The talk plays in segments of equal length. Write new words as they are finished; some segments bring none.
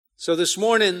So this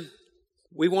morning,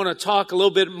 we want to talk a little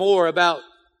bit more about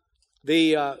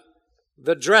the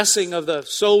dressing of the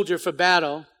soldier for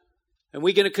battle. And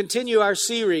we're going to continue our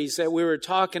series that we were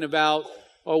talking about,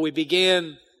 or we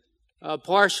began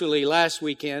partially last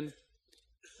weekend,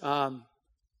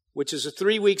 which is a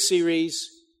 3-week series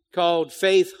called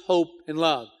Faith, Hope, and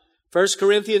Love. 1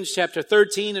 Corinthians chapter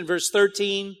 13 and verse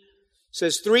 13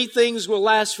 says, 3 things will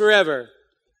last forever: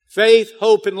 faith,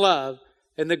 hope, and love.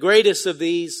 And the greatest of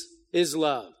these is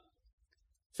love.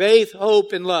 Faith,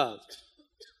 hope, and love.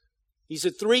 These are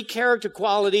 3 character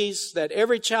qualities that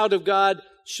every child of God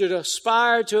should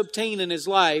aspire to obtain in his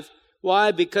life.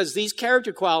 Why? Because these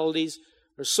character qualities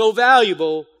are so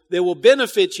valuable, they will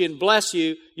benefit you and bless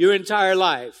you your entire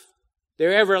life.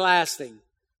 They're everlasting.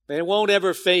 They won't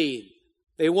ever fade.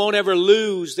 They won't ever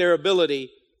lose their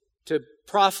ability to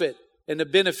profit and to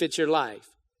benefit your life.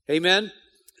 Amen?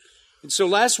 And so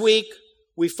last week,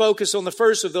 we focused on the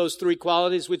first of those 3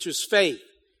 qualities, which was faith.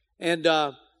 And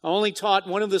I only taught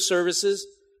one of the services,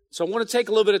 so I want to take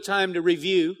a little bit of time to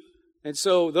review. And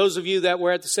so those of you that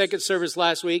were at the second service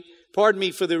last week, pardon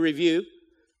me for the review,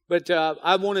 but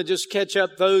I want to just catch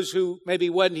up those who maybe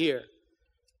wasn't here.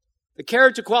 The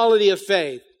character quality of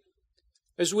faith.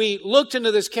 As we looked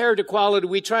into this character quality,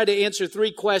 we tried to answer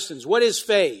 3 questions. What is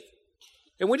faith?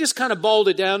 And we just kind of boiled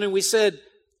it down and we said,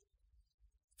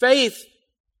 faith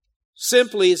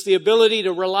simply is the ability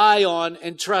to rely on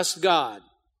and trust God.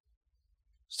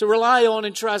 It's to rely on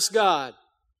and trust God.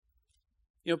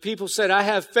 You know, people said, I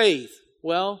have faith.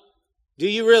 Well, do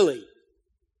you really?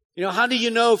 You know, how do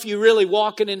you know if you're really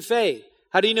walking in faith?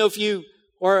 How do you know if you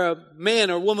are a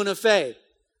man or woman of faith?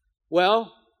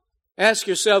 Well, ask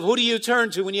yourself, who do you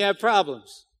turn to when you have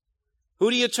problems?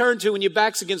 Who do you turn to when your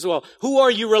back's against the wall? Who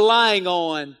are you relying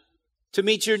on to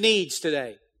meet your needs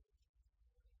today?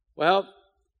 Well,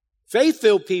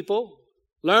 faith-filled people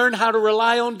learn how to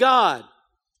rely on God.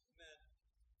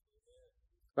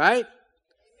 Right?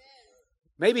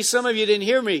 Maybe some of you didn't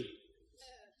hear me.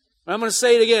 I'm going to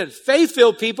say it again.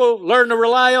 Faith-filled people learn to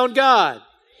rely on God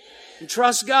and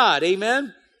trust God.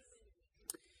 Amen?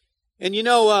 And you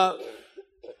know,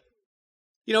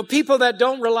 people that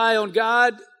don't rely on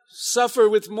God suffer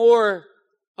with more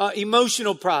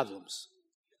emotional problems.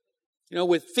 You know,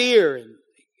 with fear and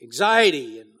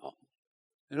anxiety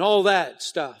and all that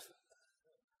stuff.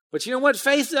 But you know what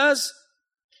faith does?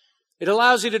 It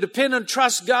allows you to depend and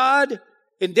trust God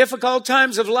in difficult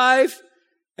times of life,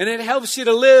 and it helps you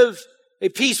to live a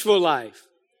peaceful life,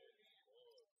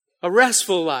 a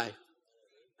restful life.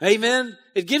 Amen?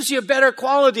 It gives you a better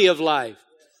quality of life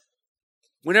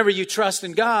whenever you trust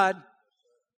in God,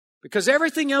 because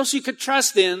everything else you could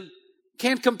trust in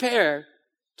can't compare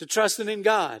to trusting in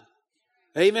God.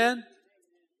 Amen?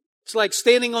 It's like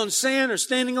standing on sand or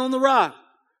standing on the rock.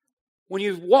 When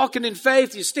you're walking in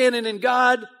faith, you're standing in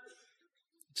God,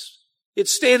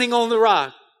 it's standing on the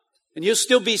rock. And you'll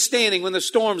still be standing when the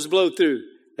storms blow through.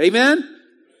 Amen?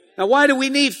 Now, why do we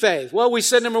need faith? Well, we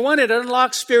said, number 1, it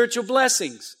unlocks spiritual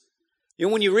blessings. You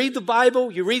know, when you read the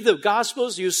Bible, you read the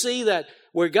Gospels, you see that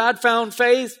where God found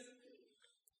faith,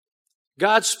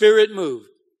 God's Spirit moved.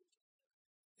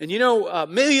 And you know,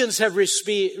 millions have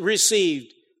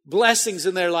received blessings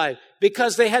in their life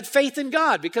because they had faith in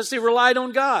God, because they relied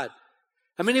on God.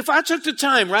 I mean, if I took the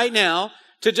time right now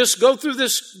to just go through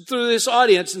this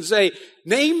audience and say,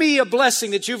 name me a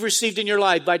blessing that you've received in your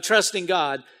life by trusting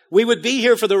God, we would be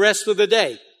here for the rest of the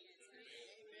day.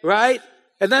 Right?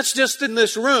 And that's just in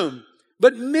this room.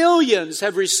 But millions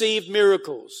have received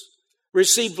miracles,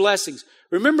 received blessings.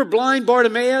 Remember blind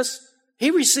Bartimaeus?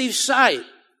 He received sight.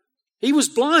 He was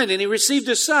blind and he received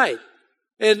his sight.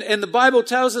 And the Bible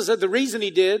tells us that the reason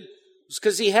he did was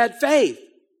because he had faith.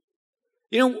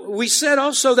 You know, we said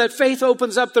also that faith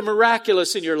opens up the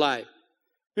miraculous in your life.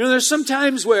 You know, there's some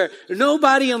times where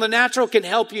nobody in the natural can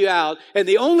help you out, and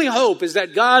the only hope is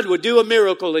that God would do a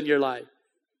miracle in your life.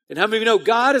 And how many of you know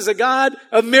God is a God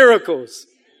of miracles?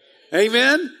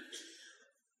 Amen?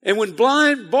 And when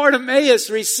blind Bartimaeus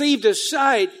received his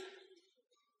sight,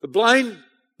 the blind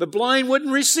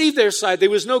wouldn't receive their sight. There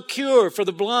was no cure for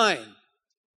the blind.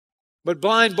 But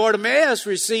blind Bartimaeus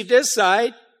received his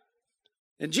sight.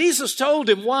 And Jesus told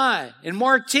him why. In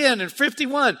Mark 10 and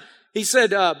 51, he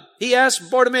said, he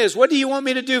asked Bartimaeus, what do you want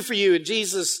me to do for you? And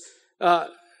Jesus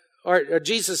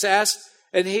asked,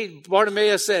 and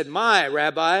Bartimaeus said, my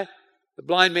Rabbi, the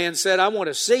blind man said, I want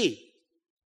to see.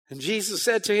 And Jesus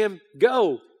said to him,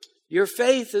 go, your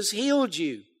faith has healed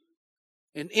you.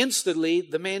 And instantly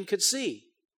the man could see.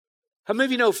 How many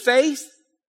of you know faith,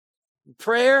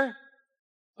 prayer,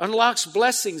 unlocks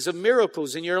blessings of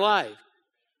miracles in your life?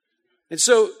 And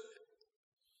so,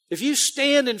 If you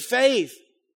stand in faith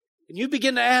and you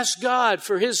begin to ask God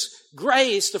for His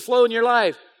grace to flow in your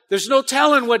life, there's no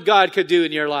telling what God could do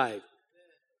in your life.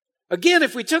 Again,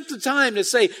 if we took the time to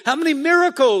say how many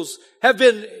miracles have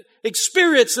been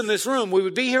experienced in this room, we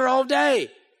would be here all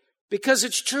day. Because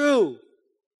it's true.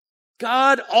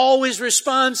 God always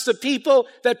responds to people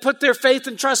that put their faith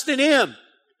and trust in Him.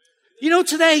 You know,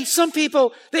 today, some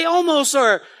people, they almost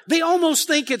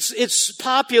think it's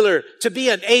popular to be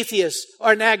an atheist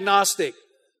or an agnostic.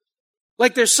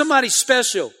 Like there's somebody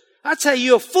special. I tell you,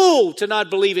 you're a fool to not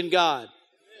believe in God.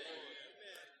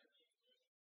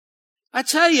 I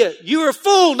tell you, you're a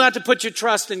fool not to put your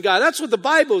trust in God. That's what the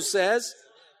Bible says.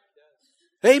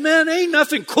 Amen. Ain't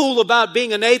nothing cool about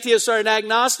being an atheist or an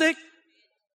agnostic.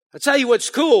 I tell you what's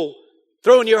cool.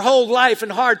 Throwing your whole life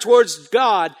and heart towards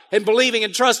God and believing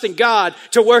and trusting God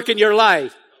to work in your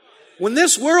life. When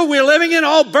this world we're living in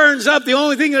all burns up, the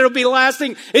only thing that'll be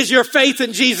lasting is your faith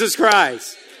in Jesus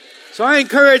Christ. So I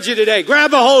encourage you today,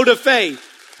 grab a hold of faith.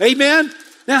 Amen.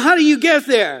 Now, how do you get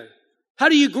there? How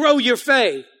do you grow your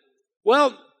faith?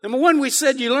 Well, number one, we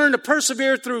said you learn to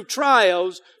persevere through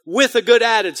trials with a good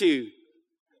attitude.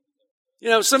 You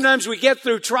know, sometimes we get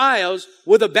through trials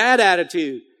with a bad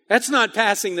attitude. That's not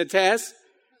passing the test.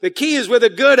 The key is with a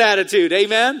good attitude.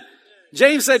 Amen.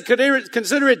 James said,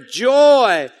 consider it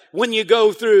joy when you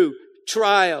go through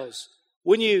trials,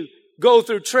 when you go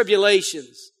through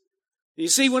tribulations. You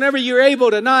see, whenever you're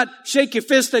able to not shake your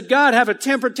fist at God, have a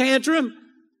temper tantrum,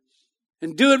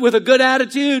 and do it with a good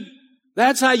attitude,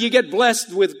 that's how you get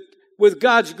blessed with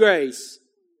God's grace.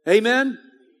 Amen.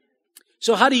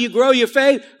 So how do you grow your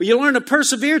faith? Well, you learn to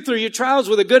persevere through your trials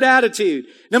with a good attitude.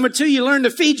 Number two, you learn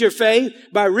to feed your faith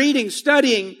by reading,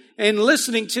 studying, and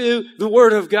listening to the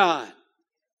Word of God.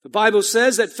 The Bible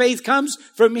says that faith comes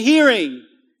from hearing,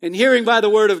 and hearing by the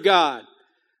Word of God.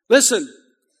 Listen,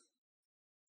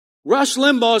 Rush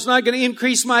Limbaugh is not going to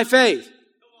increase my faith.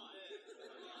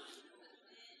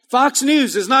 Fox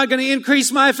News is not going to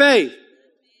increase my faith.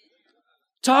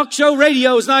 Talk show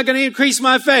radio is not going to increase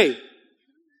my faith.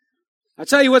 I'll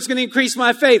tell you what's going to increase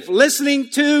my faith. Listening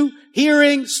to,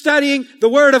 hearing, studying the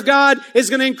Word of God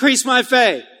is going to increase my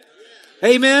faith.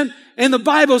 Amen. And the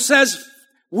Bible says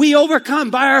we overcome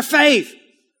by our faith.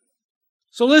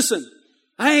 So listen,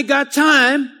 I ain't got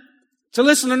time to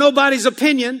listen to nobody's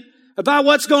opinion about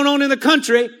what's going on in the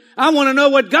country. I want to know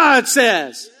what God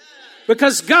says.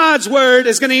 Because God's Word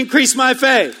is going to increase my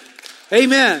faith.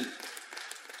 Amen.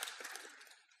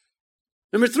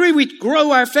 Number three, we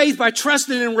grow our faith by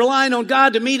trusting and relying on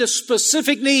God to meet a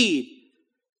specific need.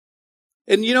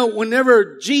 And you know,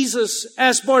 whenever Jesus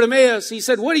asked Bartimaeus, he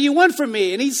said, what do you want from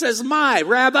me? And he says,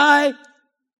 Rabbi,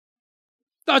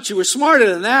 thought you were smarter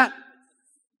than that.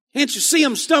 Can't you see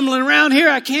I'm stumbling around here?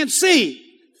 I can't see.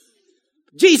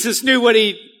 Jesus knew what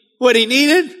he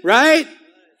needed, right?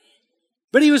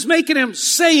 But he was making him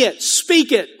say it,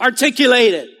 speak it,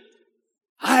 articulate it.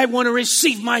 I want to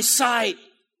receive my sight.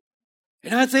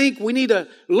 And I think we need to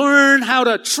learn how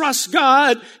to trust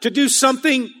God to do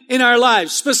something in our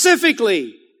lives.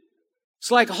 Specifically,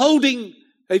 it's like holding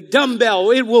a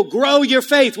dumbbell. It will grow your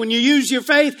faith. When you use your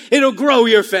faith, it'll grow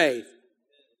your faith.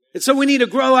 And so we need to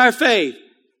grow our faith.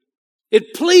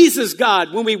 It pleases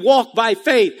God when we walk by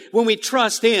faith, when we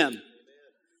trust Him.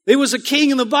 There was a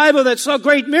king in the Bible that saw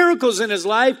great miracles in his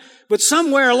life, but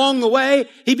somewhere along the way,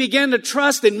 he began to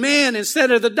trust in man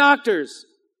instead of the doctors.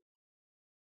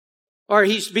 Or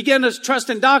he began to trust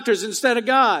in doctors instead of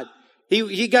God.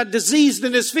 He got diseased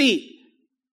in his feet.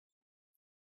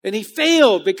 And he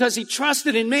failed because he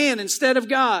trusted in man instead of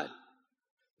God.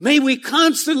 May we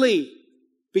constantly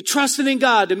be trusting in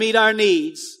God to meet our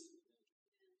needs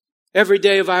every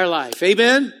day of our life.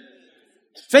 Amen?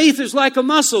 Faith is like a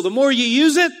muscle. The more you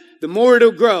use it, the more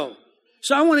it'll grow.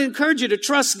 So I want to encourage you to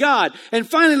trust God. And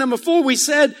finally, number four, we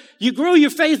said you grow your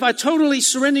faith by totally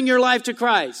surrendering your life to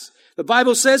Christ. The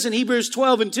Bible says in Hebrews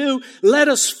 12:2, let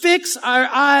us fix our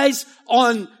eyes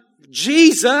on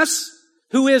Jesus,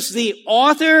 who is the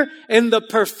author and the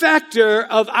perfecter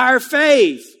of our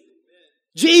faith.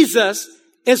 Jesus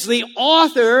is the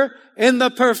author and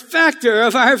the perfecter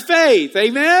of our faith.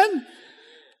 Amen?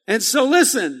 And so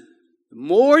listen, the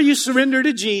more you surrender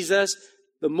to Jesus,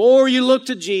 the more you look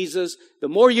to Jesus, the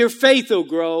more your faith will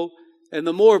grow, and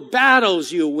the more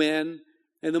battles you'll win,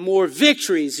 and the more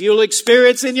victories you'll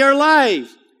experience in your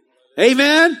life.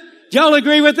 Amen? Do y'all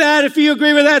agree with that? If you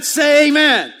agree with that, say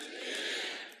amen. Amen.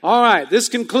 All right, this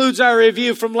concludes our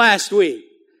review from last week.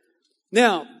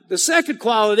 Now, the second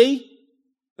quality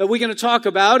that we're going to talk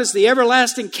about is the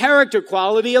everlasting character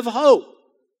quality of hope.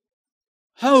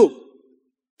 Hope.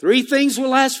 Three things will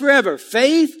last forever: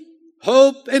 faith,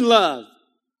 hope, and love.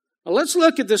 Well, let's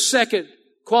look at the second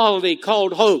quality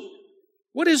called hope.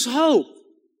 What is hope?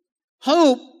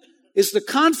 Hope is the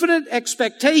confident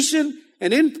expectation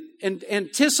and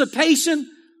anticipation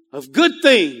of good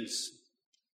things.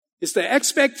 It's the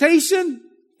expectation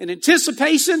and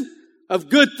anticipation of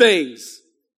good things.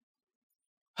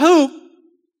 Hope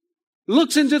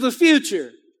looks into the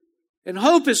future. And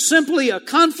hope is simply a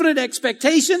confident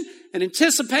expectation and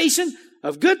anticipation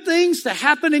of good things to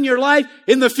happen in your life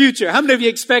in the future. How many of you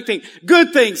are expecting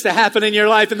good things to happen in your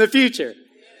life in the future?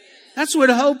 That's what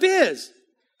hope is.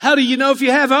 How do you know if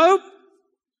you have hope?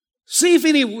 See if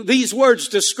any of these words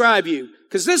describe you,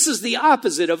 because this is the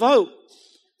opposite of hope.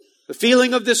 The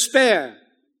feeling of despair,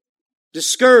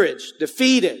 discouraged,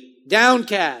 defeated,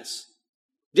 downcast,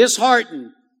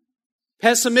 disheartened,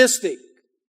 pessimistic.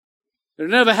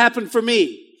 It'll never happen for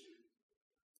me.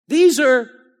 These are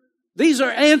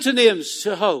antonyms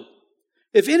to hope.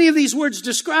 If any of these words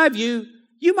describe you,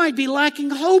 you might be lacking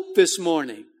hope this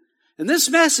morning. And this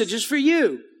message is for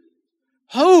you.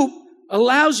 Hope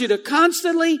allows you to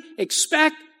constantly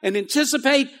expect and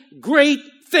anticipate great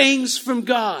things from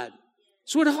God.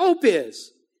 That's what hope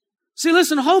is. See,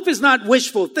 listen, hope is not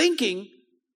wishful thinking.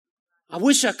 I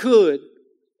wish I could.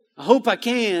 I hope I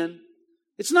can.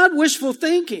 It's not wishful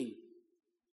thinking.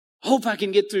 Hope I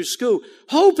can get through school.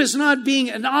 Hope is not being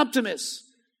an optimist.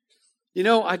 You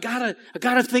know, I gotta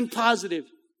think positive.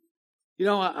 You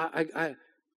know, I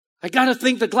gotta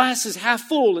think the glass is half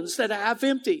full instead of half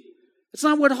empty. It's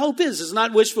not what hope is. It's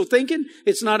not wishful thinking.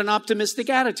 It's not an optimistic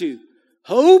attitude.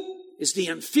 Hope is the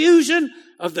infusion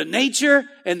of the nature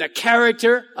and the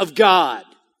character of God.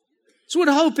 That's what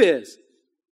hope is.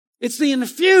 It's the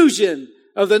infusion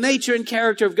of the nature and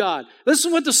character of God.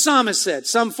 Listen to what the psalmist said,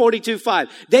 Psalm 42:5.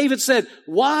 David said,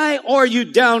 "Why are you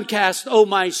downcast, O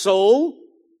my soul?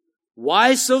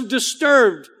 Why so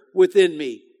disturbed within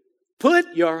me?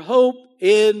 Put your hope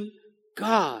in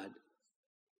God."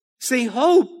 See,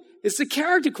 hope is the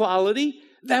character quality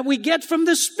that we get from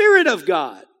the Spirit of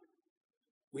God.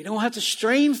 We don't have to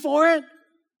strain for it.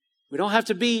 We don't have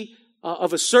to be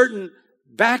of a certain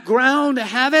background to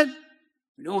have it.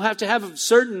 We don't have to have a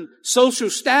certain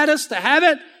social status to have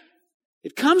it.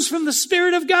 It comes from the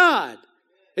Spirit of God.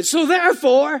 And so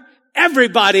therefore,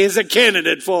 everybody is a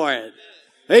candidate for it.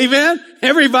 Amen?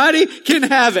 Everybody can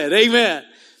have it. Amen.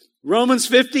 Romans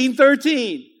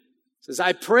 15:13 says,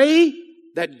 "I pray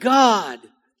that God,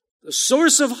 the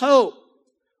source of hope,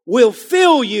 will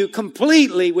fill you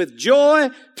completely with joy,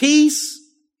 peace,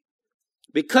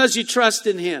 because you trust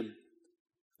in Him.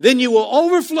 Then you will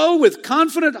overflow with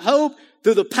confident hope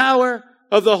through the power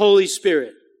of the Holy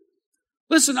Spirit."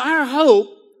 Listen, our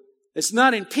hope is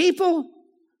not in people.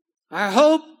 Our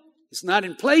hope is not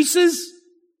in places.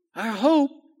 Our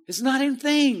hope is not in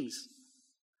things.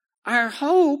 Our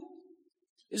hope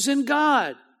is in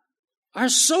God. Our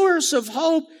source of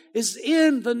hope is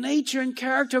in the nature and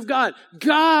character of God.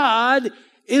 God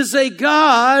is a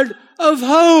God of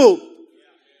hope.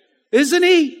 Isn't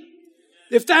He?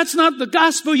 If that's not the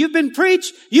gospel you've been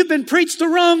preached the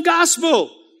wrong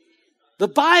gospel. The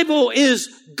Bible is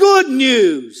good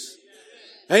news.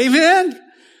 Amen?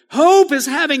 Hope is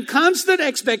having constant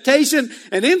expectation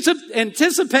and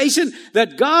anticipation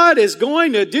that God is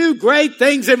going to do great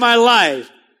things in my life.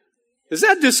 Does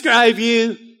that describe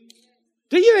you?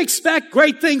 Do you expect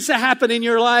great things to happen in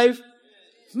your life?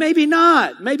 Maybe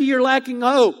not. Maybe you're lacking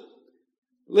hope.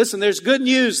 Listen, there's good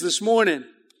news this morning.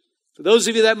 For those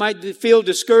of you that might feel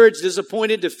discouraged,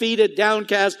 disappointed, defeated,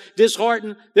 downcast,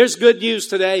 disheartened, there's good news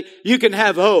today. You can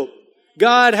have hope.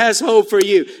 God has hope for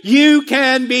you. You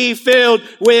can be filled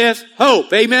with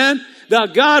hope. Amen? The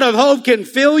God of hope can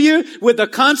fill you with the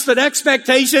constant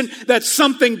expectation that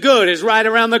something good is right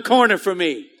around the corner for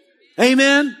me.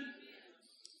 Amen?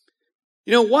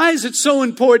 You know, why is it so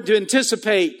important to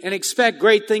anticipate and expect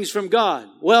great things from God?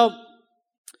 Well,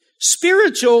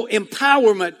 spiritual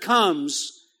empowerment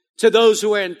comes to those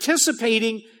who are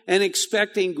anticipating and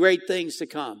expecting great things to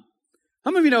come.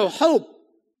 How many of you know hope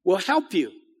will help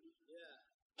you?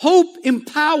 Hope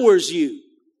empowers you.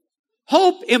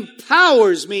 Hope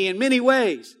empowers me in many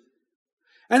ways.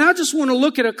 And I just want to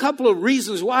look at a couple of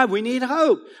reasons why we need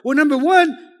hope. Well, number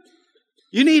one,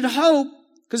 you need hope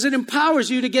because it empowers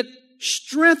you to get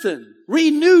strengthened,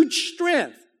 renewed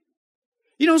strength.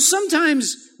 You know,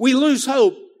 sometimes we lose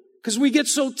hope because we get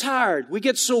so tired. We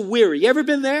get so weary. You ever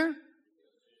been there?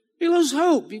 You lose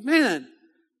hope. Man,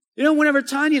 you know, whenever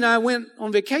Tanya and I went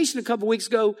on vacation a couple weeks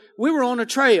ago, we were on a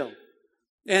trail.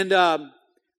 And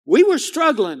we were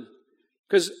struggling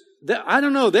because, I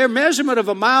don't know, their measurement of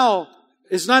a mile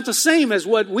is not the same as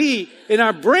what we in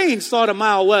our brains thought a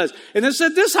mile was. And they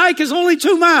said, this hike is only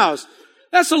 2 miles.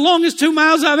 That's the longest 2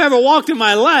 miles I've ever walked in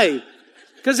my life.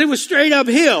 Because it was straight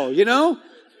uphill, you know?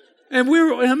 And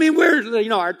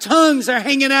we're, our tongues are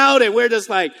hanging out and we're just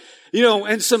like,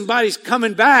 and somebody's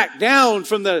coming back down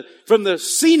from the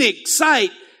scenic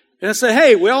site. And I said,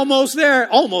 hey, we're almost there.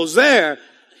 Almost there.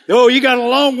 Oh, you got a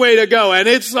long way to go and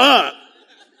it's up.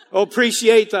 Oh,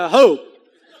 appreciate the hope.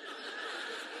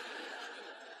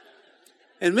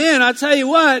 And man, I tell you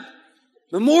what,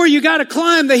 the more you got to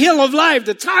climb the hill of life,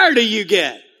 the tireder you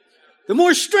get. The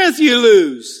more strength you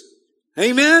lose.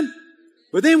 Amen?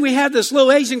 But then we had this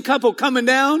little Asian couple coming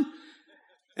down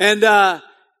and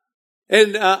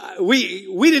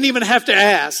we didn't even have to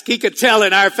ask. He could tell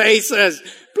in our faces,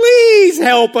 please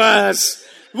help us.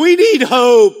 We need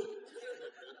hope.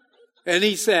 And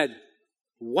he said,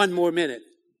 1 more minute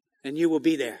and you will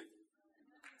be there.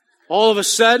 All of a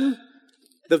sudden,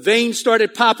 the veins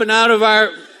started popping out of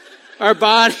our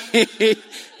body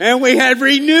and we had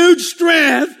renewed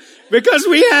strength because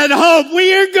we had hope.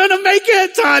 We are going to make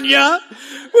it, Tanya.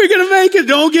 We're going to make it.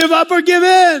 Don't give up or give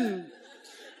in.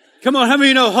 Come on, how many of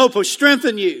you know hope will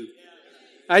strengthen you?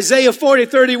 Isaiah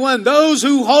 40:31, those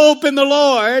who hope in the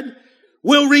Lord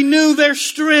will renew their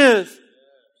strength.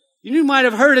 You might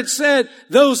have heard it said,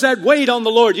 those that wait on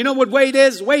the Lord. You know what wait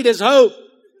is? Wait is hope.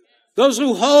 Those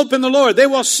who hope in the Lord, they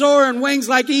will soar on wings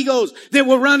like eagles. They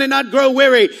will run and not grow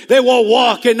weary. They will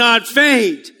walk and not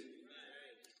faint.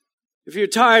 If you're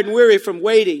tired and weary from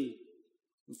waiting,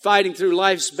 and fighting through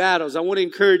life's battles, I want to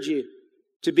encourage you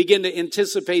to begin to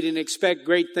anticipate and expect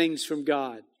great things from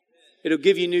God. It'll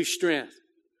give you new strength.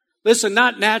 Listen,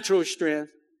 not natural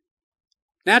strength.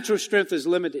 Natural strength is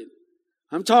limited.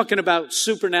 I'm talking about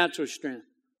supernatural strength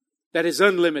that is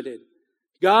unlimited.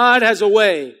 God has a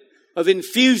way of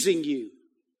infusing you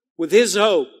with His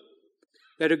hope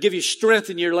that'll give you strength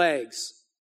in your legs,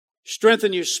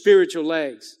 strengthen your spiritual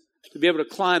legs to be able to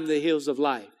climb the hills of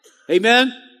life.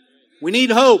 Amen? We need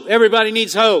hope. Everybody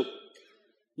needs hope.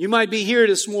 You might be here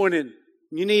this morning.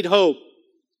 You need hope.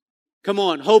 Come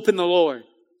on, hope in the Lord.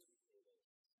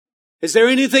 Is there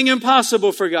anything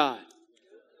impossible for God?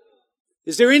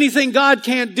 Is there anything God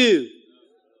can't do?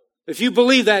 If you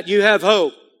believe that, you have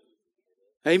hope.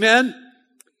 Amen?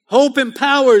 Hope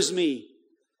empowers me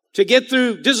to get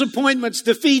through disappointments,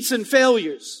 defeats, and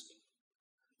failures.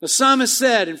 The psalmist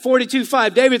said in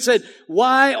 42:5, David said,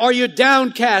 why are you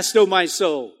downcast, O my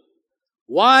soul?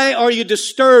 Why are you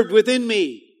disturbed within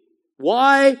me?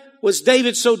 Why was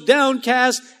David so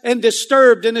downcast and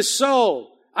disturbed in his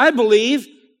soul? I believe,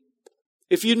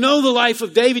 if you know the life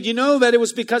of David, you know that it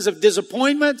was because of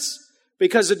disappointments,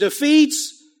 because of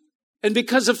defeats, and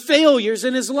because of failures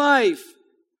in his life.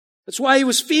 That's why he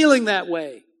was feeling that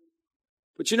way.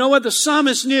 But you know what? The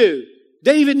psalmist knew,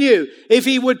 David knew, if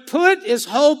he would put his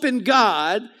hope in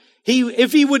God,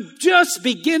 if he would just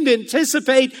begin to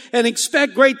anticipate and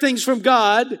expect great things from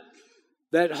God,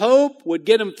 that hope would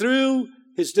get him through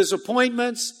his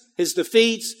disappointments, his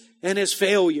defeats, and his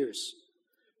failures.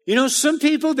 You know, some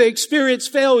people, they experience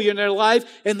failure in their life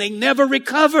and they never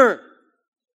recover.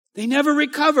 They never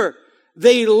recover.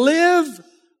 They live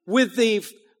with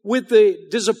the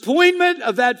disappointment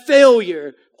of that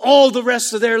failure all the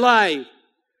rest of their life.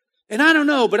 And I don't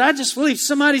know, but I just believe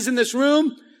somebody's in this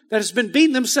room that has been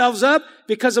beating themselves up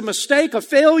because of a mistake, a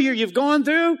failure you've gone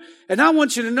through. And I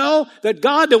want you to know that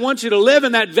God don't want you to live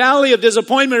in that valley of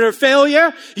disappointment or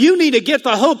failure. You need to get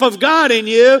the hope of God in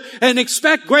you and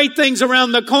expect great things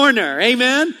around the corner.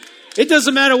 Amen? It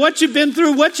doesn't matter what you've been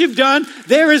through, what you've done.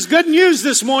 There is good news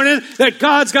this morning that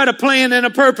God's got a plan and a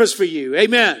purpose for you.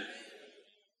 Amen.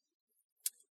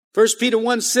 1 Peter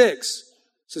 1:6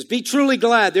 says, be truly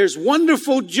glad. There's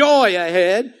wonderful joy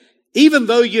ahead, even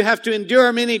though you have to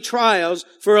endure many trials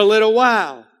for a little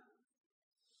while.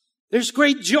 There's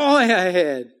great joy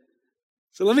ahead.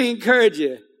 So let me encourage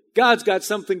you. God's got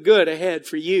something good ahead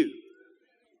for you.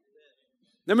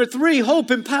 Number 3,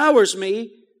 hope empowers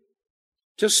me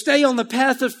to stay on the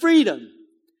path of freedom.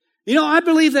 You know, I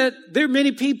believe that there are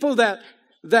many people that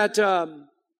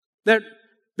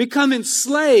become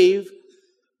enslaved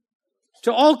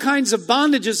to all kinds of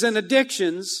bondages and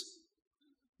addictions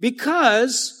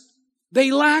because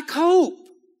they lack hope.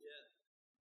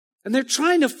 And they're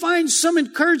trying to find some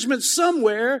encouragement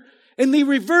somewhere, and they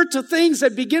revert to things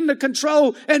that begin to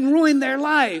control and ruin their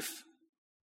life.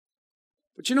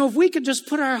 But you know, if we could just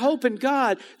put our hope in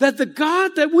God, that the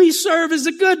God that we serve is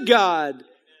a good God,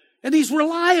 and He's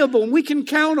reliable, and we can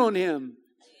count on Him.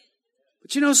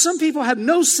 But you know, some people have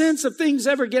no sense of things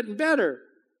ever getting better.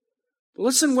 But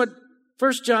listen what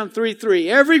 1 John 3:3,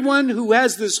 everyone who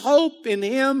has this hope in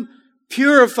Him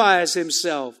purifies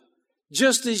himself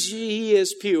just as He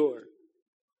is pure.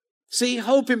 See,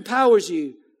 hope empowers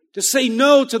you to say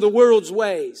no to the world's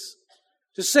ways.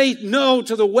 To say no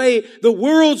to the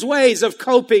world's ways of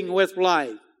coping with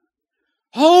life.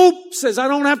 Hope says I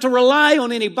don't have to rely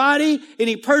on anybody,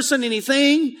 any person,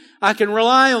 anything. I can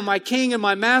rely on my King and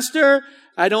my Master.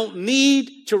 I don't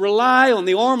need to rely on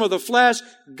the arm of the flesh.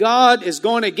 God is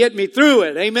going to get me through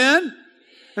it. Amen?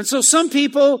 And so some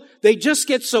people, they just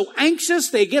get so anxious,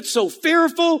 they get so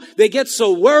fearful, they get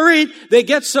so worried, they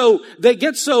get so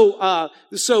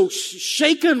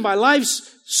shaken by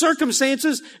life's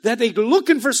circumstances that they're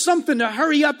looking for something to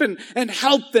hurry up and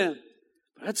help them.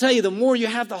 But I tell you, the more you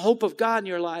have the hope of God in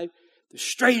your life, the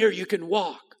straighter you can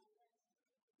walk.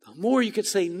 The more you can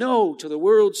say no to the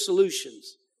world's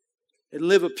solutions and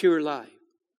live a pure life.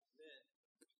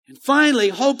 And finally,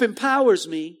 hope empowers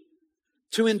me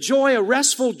to enjoy a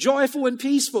restful, joyful, and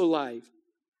peaceful life.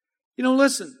 You know,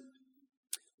 listen,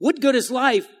 what good is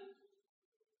life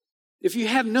if you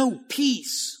have no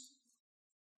peace?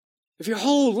 If your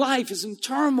whole life is in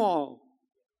turmoil?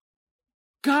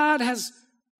 God has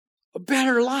a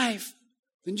better life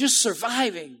than just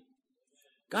surviving.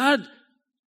 God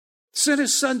sent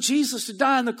His Son Jesus to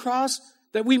die on the cross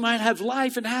that we might have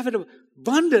life and have it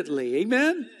abundantly.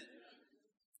 Amen?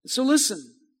 So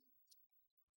listen,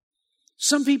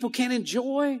 some people can't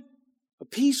enjoy a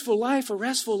peaceful life, a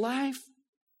restful life,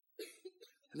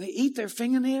 and they eat their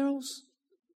fingernails,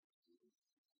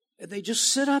 and they just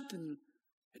sit up and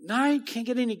at night can't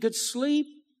get any good sleep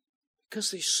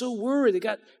because they're so worried. They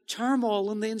got turmoil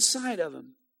on the inside of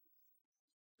them.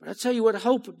 But I tell you what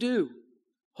hope will do.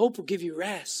 Hope will give you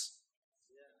rest.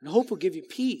 And hope will give you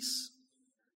peace.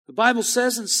 The Bible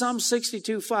says in Psalm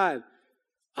 62:5,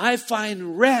 I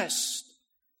find rest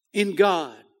in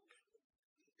God.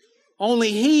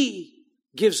 Only He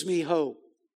gives me hope.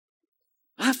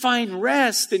 I find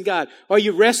rest in God. Are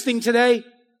you resting today?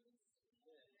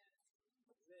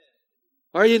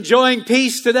 Are you enjoying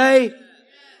peace today?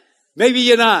 Maybe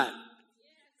you're not.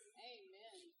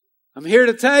 I'm here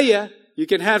to tell you, you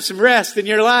can have some rest in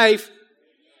your life.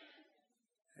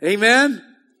 Amen?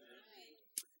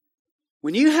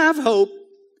 When you have hope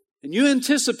and you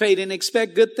anticipate and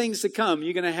expect good things to come,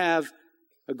 you're going to have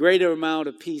a greater amount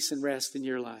of peace and rest in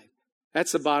your life.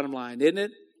 That's the bottom line, isn't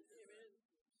it?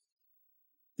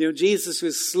 You know, Jesus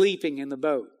was sleeping in the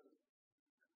boat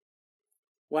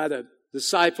while the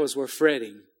disciples were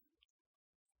fretting.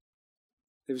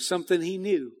 There was something He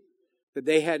knew that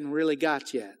they hadn't really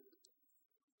got yet.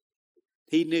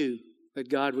 He knew that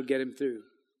God would get him through.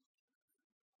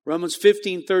 Romans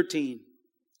 15:13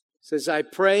 says, I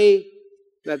pray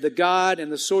that the God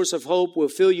and the source of hope will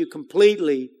fill you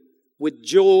completely with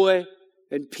joy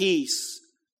and peace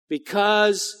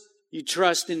because you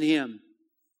trust in Him.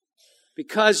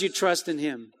 Because you trust in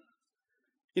Him.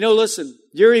 You know, listen,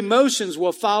 your emotions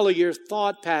will follow your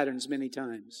thought patterns many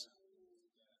times.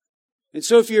 And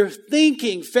so if you're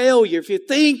thinking failure, if you're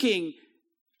thinking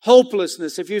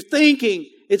hopelessness, if you're thinking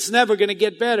it's never going to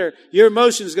get better, your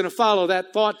emotion is going to follow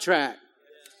that thought track.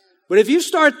 But if you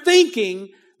start thinking,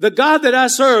 the God that I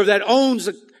serve that owns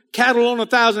the cattle on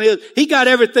 1,000 hills, He got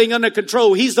everything under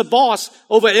control. He's the boss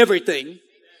over everything.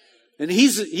 And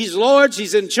He's Lord,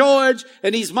 He's in charge,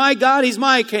 and He's my God, He's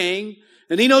my King.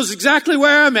 And He knows exactly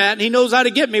where I'm at, and He knows how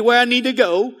to get me where I need to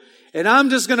go. And I'm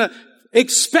just going to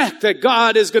expect that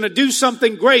God is going to do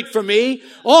something great for me.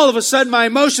 All of a sudden, my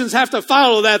emotions have to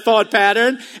follow that thought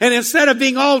pattern. And instead of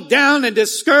being all down and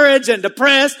discouraged and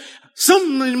depressed,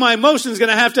 something in my emotions is going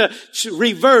to have to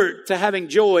revert to having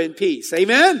joy and peace.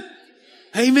 Amen?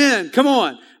 Amen. Come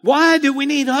on. Why do we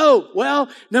need hope? Well,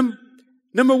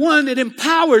 number one, it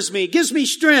empowers me, gives me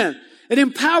strength. It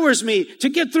empowers me to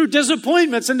get through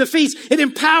disappointments and defeats. It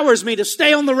empowers me to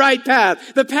stay on the right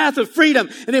path, the path of freedom.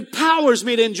 It empowers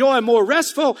me to enjoy a more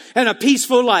restful and a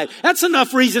peaceful life. That's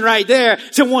enough reason right there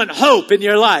to want hope in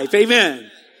your life.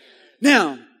 Amen.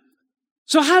 Now,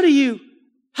 so how do you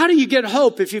get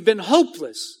hope if you've been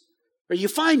hopeless or you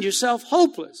find yourself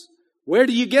hopeless? Where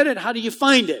do you get it? How do you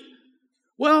find it?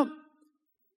 Well,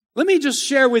 let me just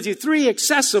share with you 3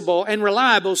 accessible and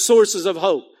reliable sources of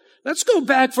hope. Let's go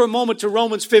back for a moment to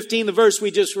Romans 15, the verse we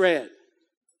just read.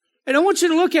 And I want you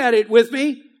to look at it with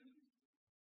me.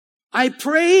 I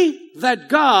pray that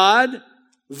God,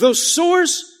 the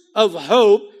source of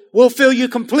hope, will fill you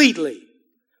completely.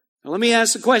 Now let me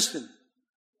ask the question.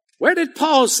 Where did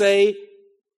Paul say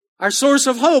our source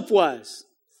of hope was?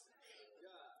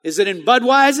 Is it in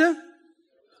Budweiser?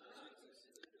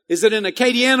 Is it in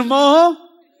Acadiana Mall?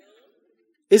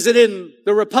 Is it in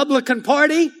the Republican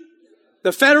Party?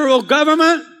 The federal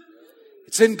government?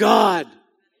 It's in God.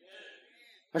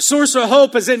 Our source of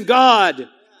hope is in God.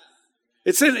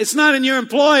 It's not in your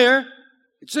employer.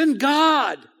 It's in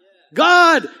God.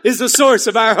 God is the source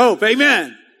of our hope.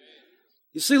 Amen.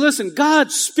 You see, listen,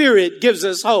 God's Spirit gives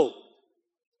us hope.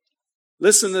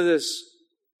 Listen to this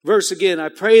verse again. I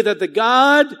pray that the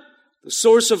God, the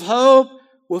source of hope,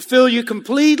 will fill you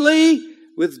completely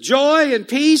with joy and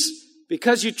peace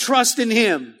because you trust in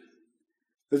Him.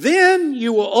 Then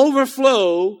you will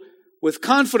overflow with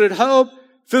confident hope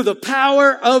through the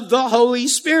power of the Holy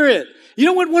Spirit. You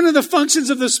know what one of the functions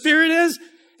of the Spirit is?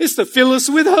 It's to fill us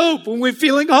with hope when we're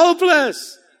feeling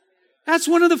hopeless. That's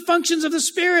one of the functions of the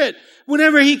Spirit.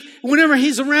 Whenever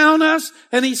He's around us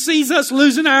and He sees us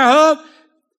losing our hope,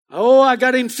 I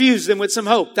got to infuse them with some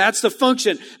hope. That's the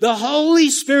function. The Holy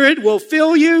Spirit will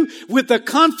fill you with the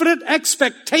confident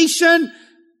expectation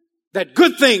that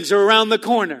good things are around the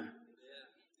corner.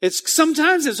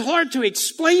 Sometimes it's hard to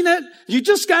explain it. You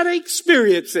just got to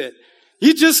experience it.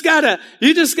 You just gotta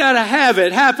have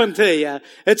it happen to you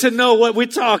and to know what we're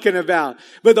talking about.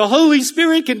 But the Holy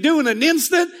Spirit can do in an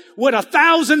instant what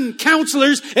 1,000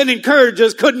 counselors and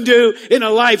encouragers couldn't do in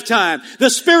a lifetime. The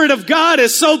Spirit of God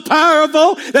is so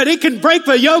powerful that it can break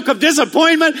the yoke of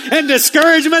disappointment and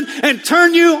discouragement and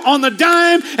turn you on the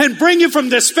dime and bring you from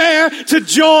despair to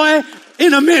joy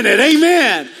in a minute.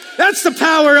 Amen. That's the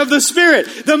power of the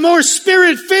Spirit. The more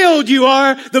Spirit-filled you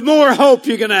are, the more hope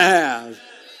you're going to have.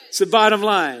 It's the bottom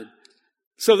line.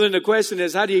 So then the question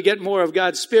is, how do you get more of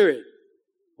God's Spirit?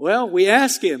 Well, we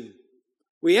ask Him.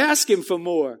 We ask Him for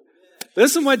more.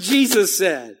 Listen what Jesus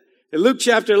said in Luke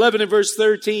chapter 11 and verse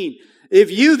 13. If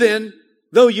you then,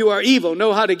 though you are evil,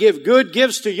 know how to give good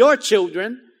gifts to your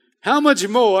children, how much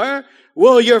more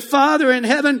will your Father in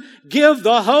heaven give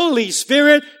the Holy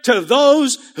Spirit to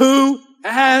those who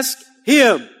ask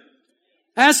Him?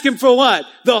 Ask Him for what?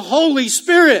 The Holy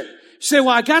Spirit. You say, well,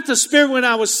 I got the Spirit when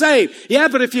I was saved. Yeah,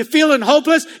 but if you're feeling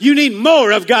hopeless, you need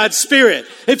more of God's Spirit.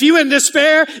 If you're in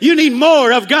despair, you need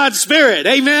more of God's Spirit.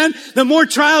 Amen? The more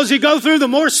trials you go through, the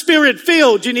more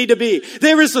Spirit-filled you need to be.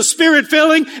 There is the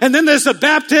Spirit-filling, and then there's the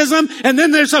baptism, and then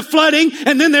there's a flooding,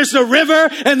 and then there's the river,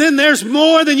 and then there's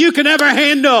more than you can ever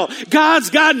handle.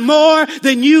 God's got more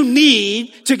than you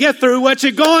need to get through what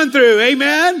you're going through.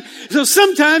 Amen? So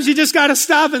sometimes you just got to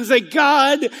stop and say,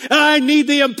 God, I need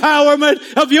the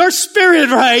empowerment of your Spirit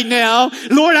right now.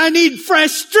 Lord, I need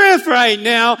fresh strength right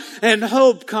now. And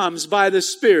hope comes by the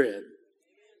Spirit.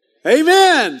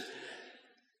 Amen.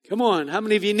 Come on. How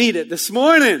many of you need it this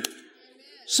morning?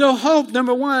 So hope,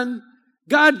 number one,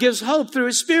 God gives hope through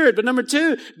His Spirit. But number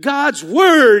two, God's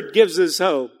Word gives us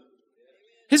hope.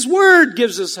 His Word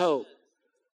gives us hope.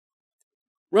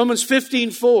 Romans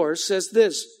 15:4 says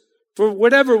this, for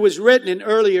whatever was written in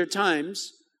earlier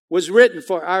times was written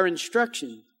for our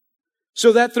instruction,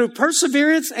 so that through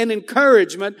perseverance and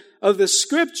encouragement of the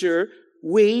Scripture,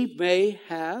 we may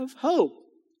have hope.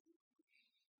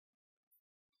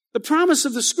 The promise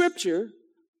of the Scripture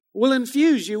will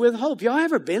infuse you with hope. Y'all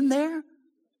ever been there?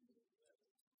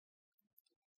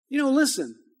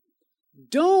 Listen,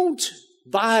 don't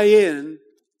buy in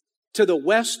to the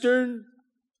Western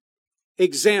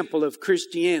example of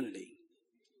Christianity,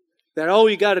 that all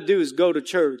you got to do is go to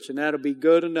church and that'll be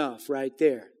good enough right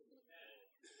there.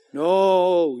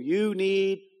 No, you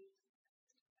need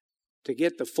to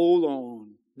get the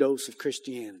full-on dose of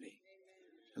Christianity.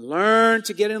 Learn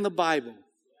to get in the Bible.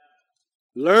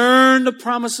 Learn the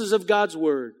promises of God's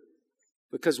Word.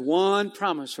 Because one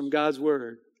promise from God's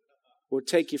Word will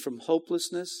take you from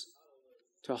hopelessness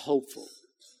to hopeful.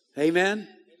 Amen?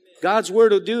 God's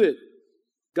Word will do it.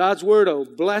 God's Word will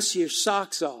bless your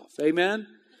socks off. Amen?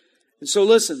 And so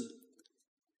listen.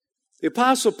 The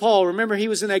Apostle Paul, remember he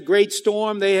was in that great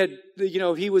storm.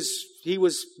 He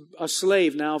was a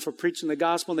slave now for preaching the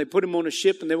gospel. And they put him on a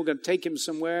ship and they were going to take him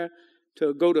somewhere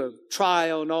to go to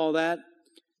trial and all that.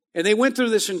 And they went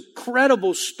through this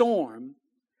incredible storm.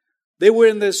 They were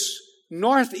in this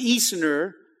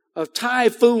northeaster of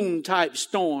typhoon type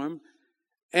storm.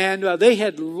 And they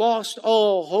had lost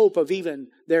all hope of even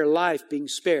their life being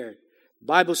spared. The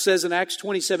Bible says in Acts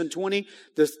 27:20,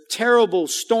 the terrible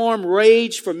storm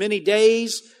raged for many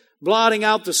days, blotting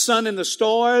out the sun and the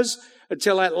stars,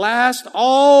 until at last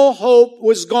all hope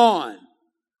was gone.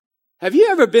 Have you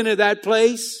ever been to that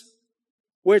place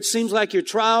where it seems like your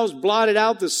trials blotted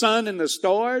out the sun and the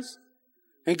stars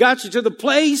and got you to the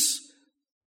place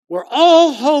where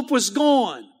all hope was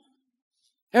gone?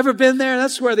 Ever been there?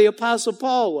 That's where the Apostle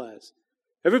Paul was.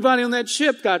 Everybody on that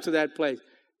ship got to that place.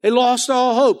 They lost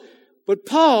all hope. But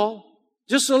Paul,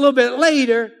 just a little bit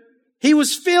later, he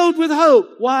was filled with hope.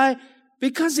 Why?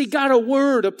 Because he got a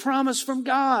word, a promise from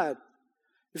God.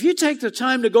 If you take the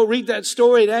time to go read that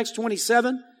story in Acts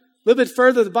 27, a little bit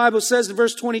further, the Bible says in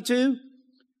verse 22,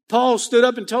 Paul stood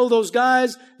up and told those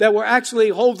guys that were actually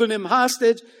holding him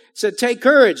hostage, said, take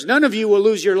courage. None of you will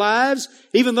lose your lives,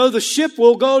 even though the ship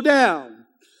will go down.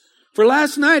 For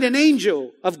last night, an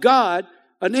angel of God,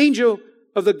 an angel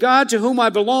of the God to whom I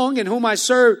belong and whom I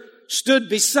serve, stood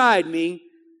beside me,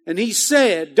 and he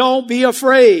said, don't be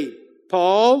afraid,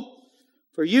 Paul,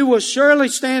 for you will surely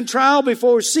stand trial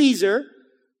before Caesar.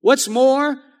 What's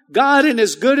more, God in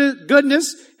His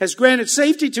goodness has granted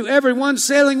safety to everyone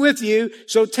sailing with you.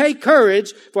 So take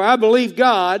courage, for I believe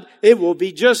God, it will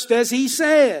be just as He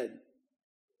said.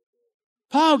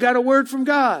 Paul got a word from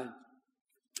God.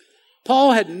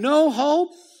 Paul had no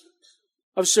hope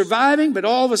of surviving, but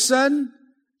all of a sudden,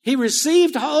 he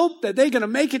received hope that they're going to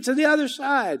make it to the other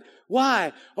side.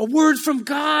 Why? A word from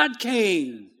God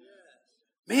came.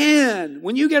 Man,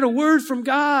 when you get a word from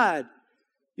God,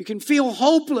 you can feel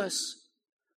hopeless.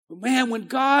 But man, when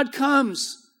God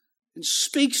comes and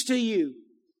speaks to you,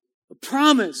 a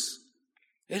promise,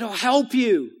 it'll help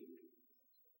you.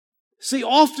 See,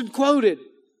 often quoted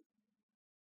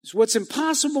is what's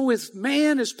impossible with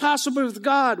man is possible with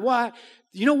God. Why?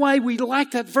 You know why we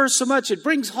like that verse so much? It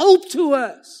brings hope to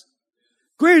us.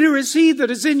 Greater is He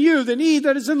that is in you than he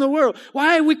that is in the world.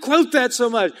 Why we quote that so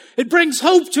much? It brings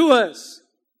hope to us.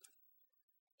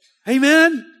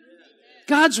 Amen?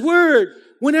 God's Word.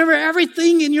 Whenever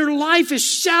everything in your life is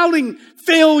shouting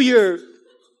failure,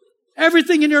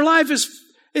 everything in your life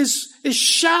is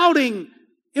shouting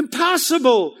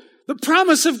impossible, the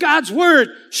promise of God's Word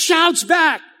shouts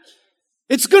back.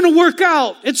 It's going to work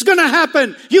out. It's going to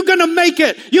happen. You're going to make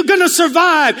it. You're going to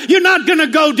survive. You're not going to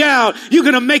go down. You're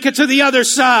going to make it to the other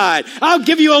side. I'll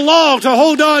give you a log to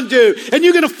hold on to, and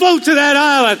you're going to float to that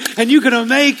island, and you're going to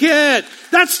make it.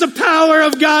 That's the power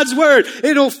of God's Word.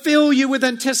 It'll fill you with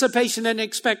anticipation and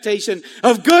expectation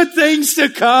of good things to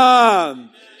come.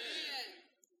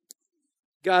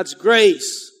 God's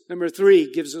grace, number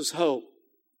 3, gives us hope.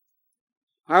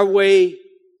 Our way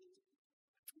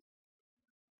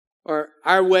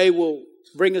will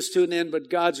bring us to an end, but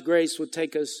God's grace will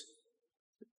take us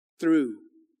through.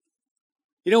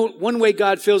 You know, one way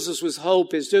God fills us with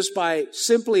hope is just by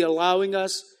simply allowing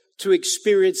us to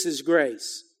experience His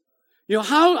grace. You know,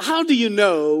 how do you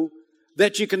know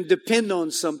that you can depend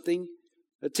on something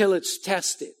until it's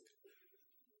tested?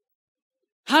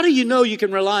 How do you know you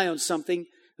can rely on something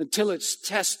until it's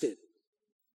tested?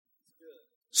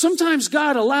 Sometimes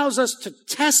God allows us to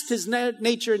test His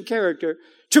nature and character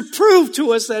to prove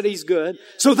to us that He's good,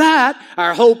 so that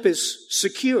our hope is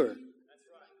secure.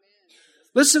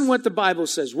 Listen what the Bible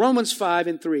says. Romans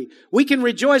 5:3. We can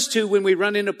rejoice too when we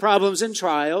run into problems and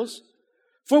trials,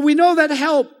 for we know that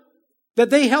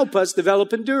they help us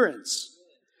develop endurance.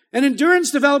 And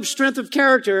endurance develops strength of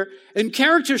character, and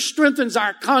character strengthens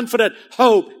our confident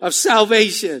hope of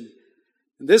salvation.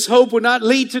 And this hope will not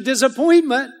lead to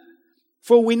disappointment,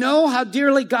 for we know how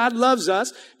dearly God loves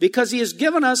us because He has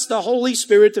given us the Holy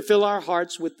Spirit to fill our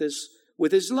hearts with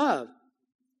His love.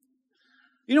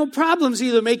 You know, problems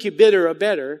either make you bitter or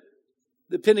better,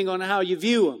 depending on how you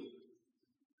view them.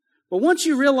 But once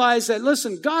you realize that,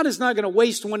 listen, God is not going to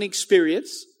waste one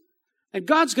experience, and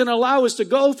God's going to allow us to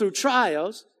go through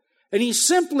trials, and He's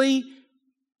simply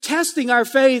testing our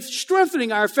faith,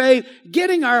 strengthening our faith,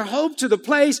 getting our hope to the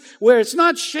place where it's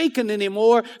not shaken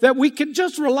anymore, that we can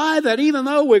just rely that even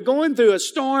though we're going through a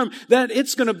storm, that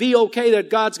it's going to be okay,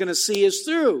 that God's going to see us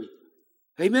through.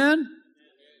 Amen?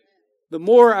 The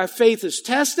more our faith is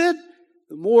tested,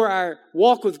 the more our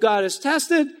walk with God is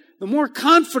tested, the more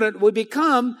confident we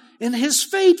become in His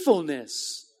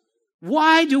faithfulness.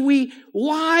 Why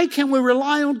can we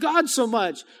rely on God so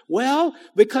much? Well,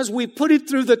 because we put it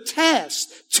through the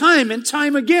test time and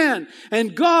time again.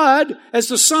 And God, as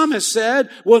the psalmist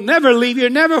said, will never leave you,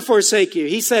 never forsake you.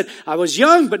 He said, I was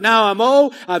young, but now I'm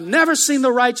old. I've never seen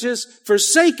the righteous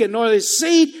forsaken, nor his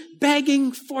seed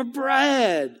begging for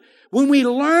bread. When we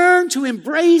learn to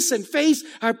embrace and face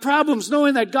our problems,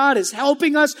 knowing that God is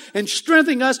helping us and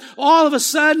strengthening us, all of a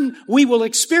sudden we will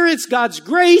experience God's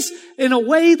grace in a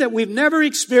way that we've never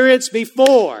experienced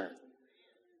before.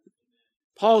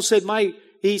 Paul said, I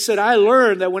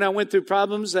learned that when I went through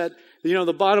problems that,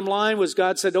 the bottom line was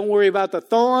God said, don't worry about the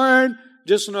thorn.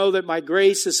 Just know that my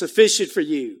grace is sufficient for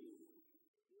you.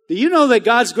 Do you know that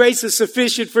God's grace is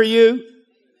sufficient for you?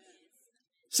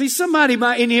 See, somebody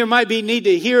in here might need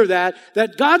to hear that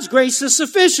God's grace is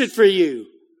sufficient for you.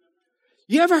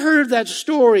 You ever heard of that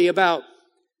story about,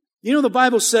 the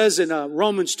Bible says in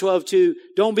Romans 12:2,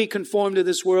 don't be conformed to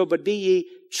this world, but be ye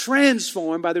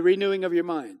transformed by the renewing of your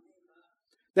mind.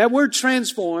 That word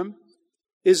transform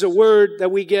is a word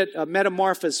that we get a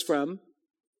metamorphosis from.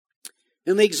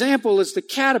 And the example is the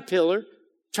caterpillar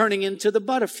turning into the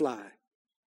butterfly.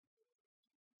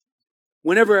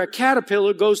 Whenever a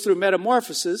caterpillar goes through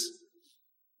metamorphosis,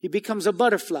 he becomes a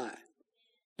butterfly.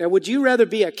 Now, would you rather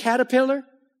be a caterpillar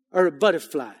or a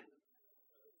butterfly?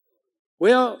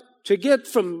 Well, to get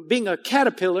from being a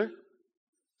caterpillar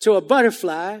to a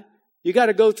butterfly, you got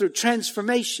to go through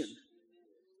transformation.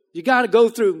 You got to go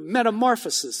through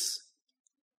metamorphosis.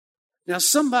 Now,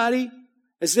 somebody,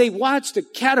 as they watched a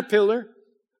caterpillar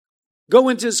go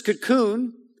into his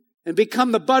cocoon and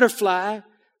become the butterfly,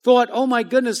 thought, oh my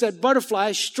goodness, that butterfly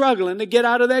is struggling to get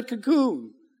out of that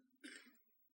cocoon.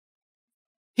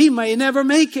 He may never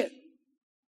make it.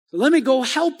 So let me go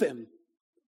help him.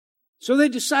 So they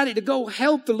decided to go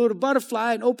help the little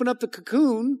butterfly and open up the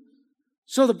cocoon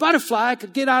so the butterfly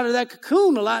could get out of that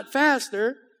cocoon a lot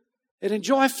faster and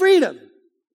enjoy freedom.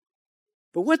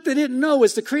 But what they didn't know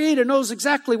is the Creator knows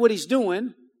exactly what He's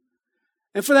doing.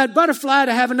 And for that butterfly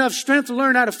to have enough strength to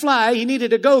learn how to fly, he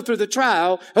needed to go through the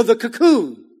trial of the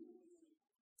cocoon.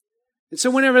 And so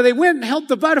whenever they went and helped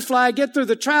the butterfly get through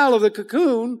the trial of the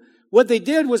cocoon, what they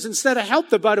did was instead of help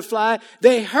the butterfly,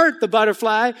 they hurt the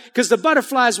butterfly because the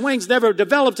butterfly's wings never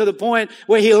developed to the point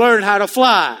where he learned how to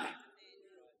fly.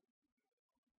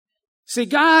 See,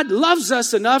 God loves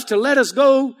us enough to let us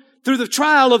go through the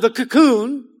trial of the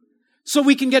cocoon so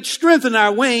we can get strength in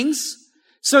our wings.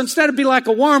 So instead of being like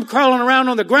a worm crawling around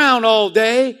on the ground all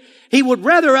day, He would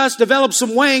rather us develop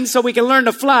some wings so we can learn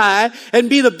to fly and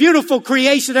be the beautiful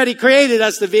creation that He created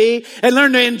us to be and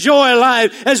learn to enjoy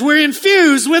life as we're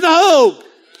infused with hope.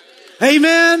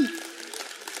 Amen.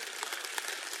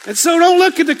 And so don't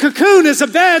look at the cocoon as a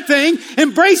bad thing.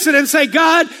 Embrace it and say,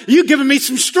 God, you've given me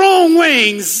some strong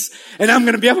wings and I'm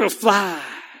going to be able to fly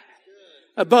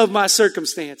above my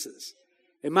circumstances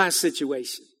and my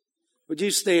situation. Would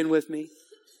you stand with me?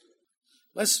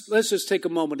 Let's just take a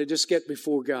moment to just get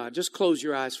before God. Just close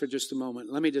your eyes for just a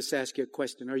moment. Let me just ask you a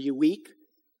question. Are you weak?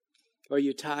 Are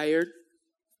you tired?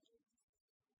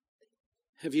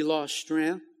 Have you lost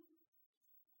strength?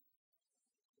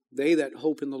 They that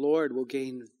hope in the Lord will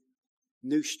gain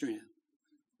new strength.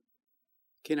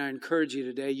 Can I encourage you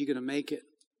today? You're going to make it.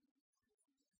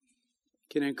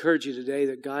 Can I encourage you today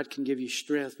that God can give you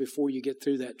strength before you get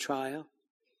through that trial?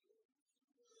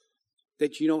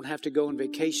 That you don't have to go on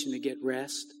vacation to get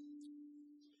rest.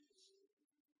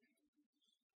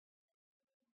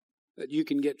 That you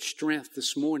can get strength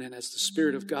this morning as the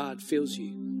Spirit of God fills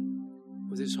you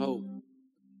with His hope.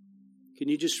 Can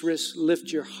you just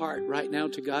lift your heart right now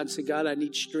to God and say, God, I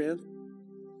need strength.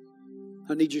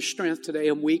 I need your strength today.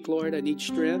 I'm weak, Lord. I need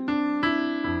strength.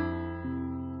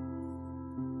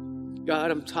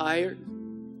 God, I'm tired.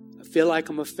 I feel like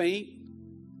I'm a faint.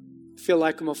 I feel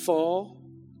like I'm a fall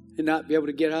and not be able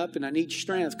to get up, and I need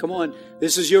strength. Come on.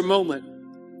 This is your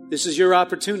moment. This is your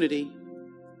opportunity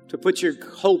to put your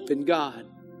hope in God,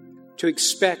 to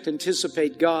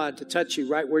anticipate God to touch you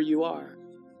right where you are.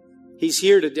 He's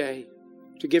here today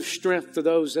to give strength to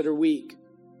those that are weak.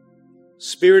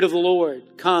 Spirit of the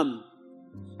Lord, come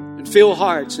and fill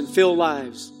hearts and fill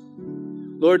lives.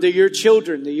 Lord, they're your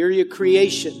children. They're your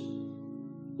creation.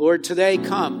 Lord, today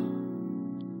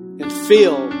come and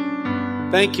fill.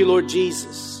 Thank you, Lord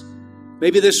Jesus.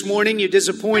 Maybe this morning you're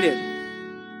disappointed.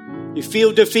 You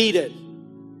feel defeated.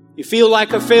 You feel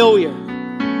like a failure.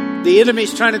 The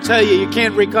enemy's trying to tell you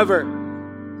can't recover.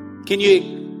 Can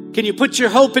you put your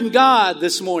hope in God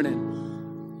this morning?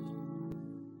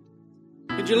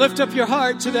 Could you lift up your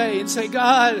heart today and say,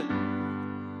 God,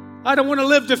 I don't want to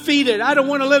live defeated. I don't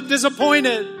want to live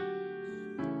disappointed.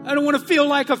 I don't want to feel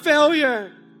like a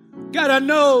failure. God, I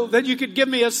know that you could give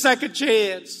me a second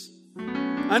chance.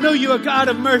 I know you're a God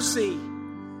of mercy.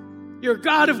 You're a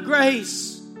God of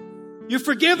grace. You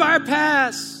forgive our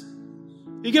past.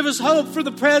 You give us hope for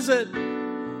the present.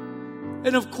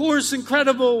 And of course,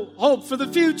 incredible hope for the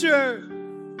future.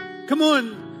 Come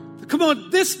on.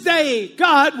 This day,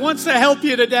 God wants to help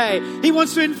you today. He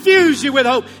wants to infuse you with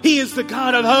hope. He is the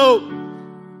God of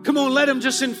hope. Come on, let Him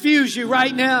just infuse you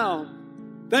right now.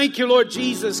 Thank you, Lord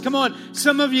Jesus. Come on,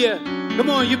 some of you,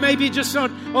 you may be just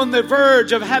on the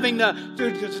verge of having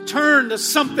to turn to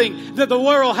something that the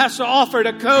world has to offer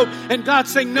to cope. And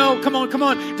God's saying, no, come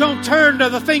on. Don't turn to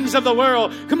the things of the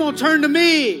world. Come on, turn to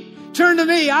me. Turn to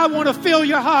me. I want to fill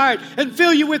your heart and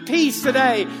fill you with peace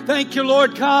today. Thank you,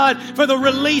 Lord God, for the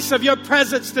release of your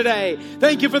presence today.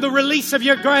 Thank you for the release of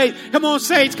your grace. Come on,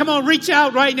 saints. Come on, reach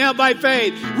out right now by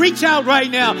faith. Reach out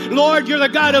right now. Lord, you're the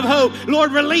God of hope.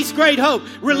 Lord, release great hope.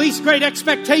 Release great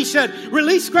expectation.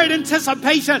 Release great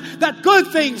anticipation that good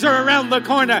things are around the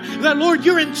corner. That, Lord,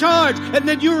 you're in charge and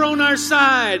that you're on our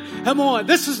side. Come on.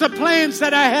 This is the plans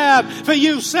that I have for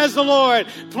you, says the Lord.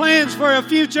 Plans for a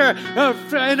future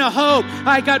and a hope.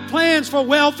 I got plans for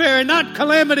welfare and not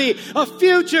calamity. A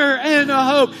future and a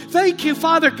hope. Thank you,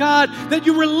 Father God, that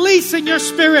you're releasing your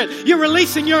spirit. You're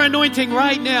releasing your anointing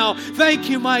right now. Thank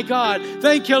you, my God.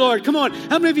 Thank you, Lord. Come on.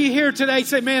 How many of you here today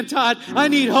say, man, Todd, I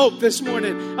need hope this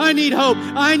morning. I need hope.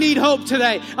 I need hope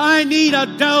today. I need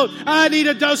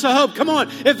a dose of hope. Come on.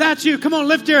 If that's you, come on,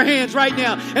 lift your hands right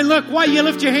now. And look, while you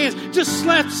lift your hands, just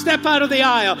step out of the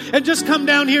aisle and just come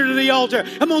down here to the altar.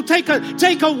 Come on, take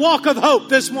a walk of hope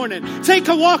this morning. Take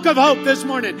a walk of hope this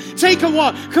morning. Take a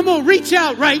walk. Come on, reach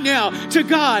out right now to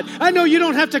God. I know you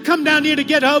don't have to come down here to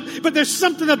get hope, but there's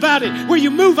something about it where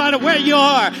you move out of where you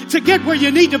are to get where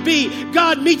you need to be.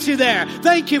 God meets you there.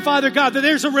 Thank you, Father God, that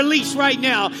there's a release right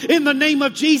now in the name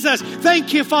of Jesus.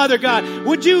 Thank you, Father God.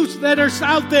 Would you that are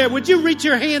out there, would you reach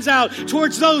your hands out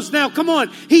towards those now? Come on.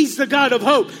 He's the God of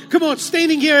hope. Come on.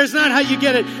 Standing here is not how you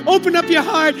get it. Open up your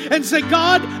heart and say,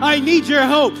 God, I need your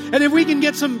hope. And if we can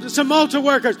get some altar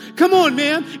workers, come on,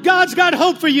 man. God's got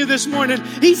hope for you this morning.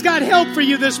 He's got help for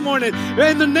you this morning.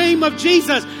 In the name of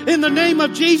Jesus. In the name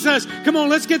of Jesus. Come on,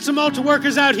 let's get some altar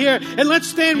workers out here and let's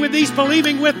stand with these,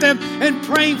 believing with them and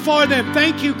praying for them.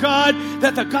 Thank you, God,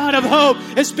 that the God of hope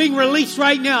is being released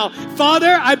right now.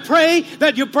 Father, I pray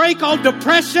that you break all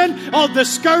depression, all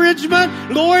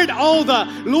discouragement, Lord,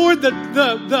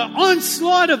 the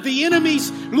onslaught of the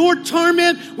enemy's, Lord,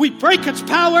 torment. We break its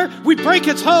power. We break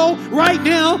its hold right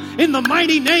now in the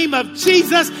mighty name of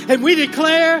Jesus. And we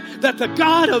declare that the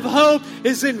God of hope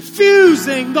is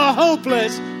infusing the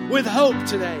hopeless with hope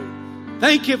today.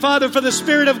 Thank you, Father, for the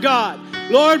Spirit of God.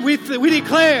 Lord, we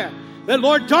declare that,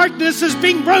 Lord, darkness is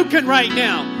being broken right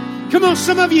now. Come on,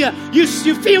 some of you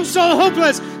feel so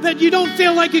hopeless that you don't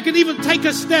feel like you can even take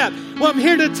a step. Well, I'm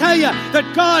here to tell you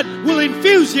that God will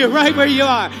infuse you right where you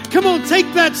are. Come on, take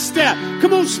that step.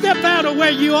 Come on, step out of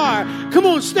where you are. Come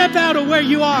on, step out of where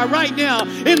you are right now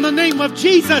in the name of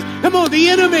Jesus. Come on, the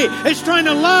enemy is trying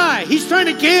to lie. He's trying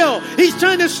to kill. He's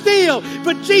trying to steal.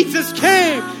 But Jesus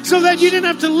came so that you didn't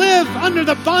have to live under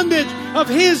the bondage of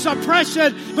his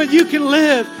oppression, but you can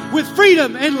live with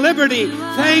freedom and liberty.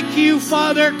 Thank you,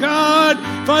 Father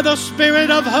God, for the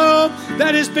Spirit of hope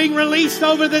that is being released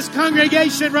over this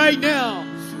congregation right now.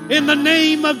 In the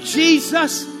name of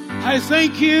Jesus, I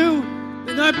thank you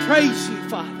and I praise you,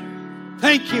 Father.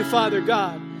 Thank you, Father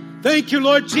God. Thank you,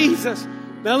 Lord Jesus.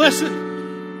 Now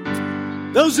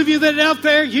listen, those of you that are out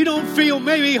there, you don't feel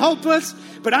maybe hopeless,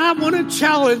 but I want to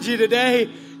challenge you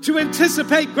today to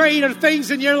anticipate greater things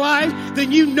in your life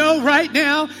than you know right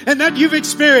now and that you've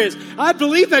experienced. I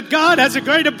believe that God has a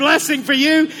greater blessing for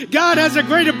you. God has a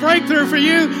greater breakthrough for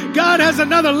you. God has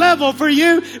another level for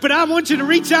you. But I want you to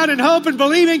reach out in hope and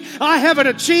believing, I haven't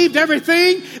achieved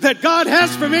everything that God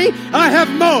has for me. I have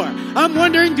more. I'm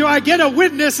wondering, do I get a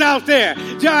witness out there?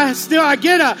 Do I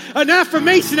get an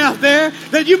affirmation out there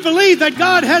that you believe that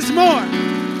God has more?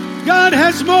 God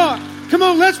has more. Come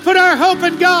on, let's put our hope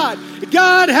in God.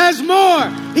 God has more.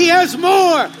 He has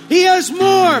more. He has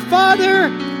more. Father,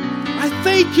 I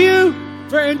thank you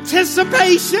for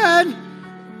anticipation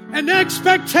and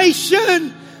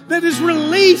expectation that is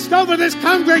released over this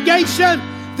congregation,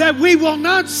 that we will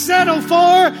not settle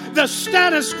for the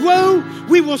status quo.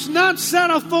 We will not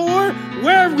settle for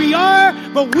where we are,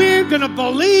 but we're going to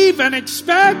believe and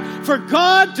expect for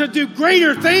God to do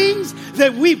greater things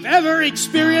than we've ever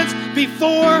experienced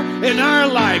before in our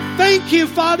life. Thank you,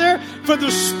 Father, for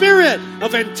the spirit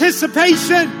of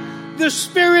anticipation, the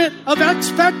spirit of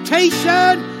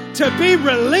expectation to be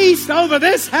released over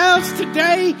this house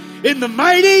today in the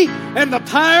mighty and the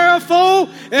powerful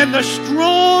and the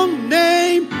strong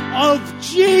name of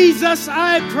Jesus,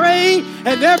 I pray.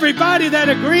 And everybody that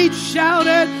agreed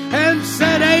shouted and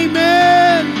said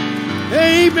amen.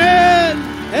 Amen.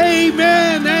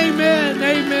 Amen. Amen.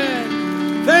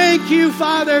 Amen. Thank you,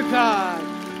 Father God.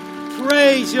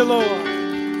 Praise you, Lord.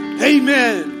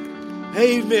 Amen.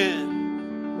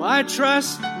 Amen. Well, I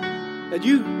trust that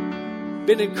you've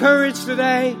been encouraged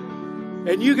today,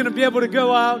 and you're going to be able to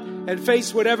go out and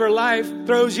face whatever life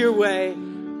throws your way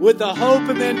with the hope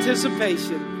and the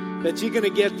anticipation that you're going to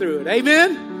get through it.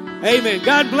 Amen? Amen.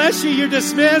 God bless you. You're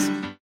dismissed.